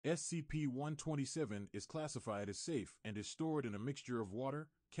SCP-127 is classified as safe and is stored in a mixture of water,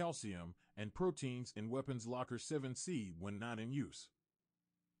 calcium, and proteins in Weapons Locker 7C when not in use.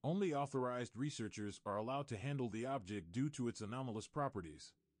 Only authorized researchers are allowed to handle the object due to its anomalous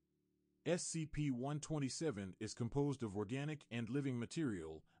properties. SCP-127 is composed of organic and living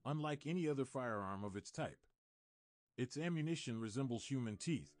material, unlike any other firearm of its type. Its ammunition resembles human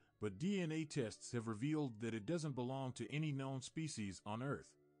teeth, but DNA tests have revealed that it doesn't belong to any known species on Earth.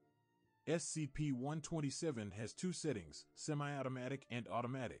 SCP-127 has two settings, semi-automatic and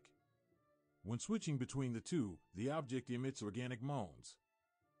automatic. When switching between the two, the object emits organic moans.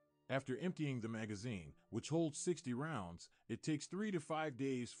 After emptying the magazine, which holds 60 rounds, it takes 3 to 5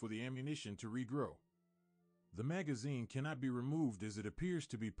 days for the ammunition to regrow. The magazine cannot be removed as it appears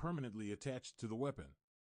to be permanently attached to the weapon.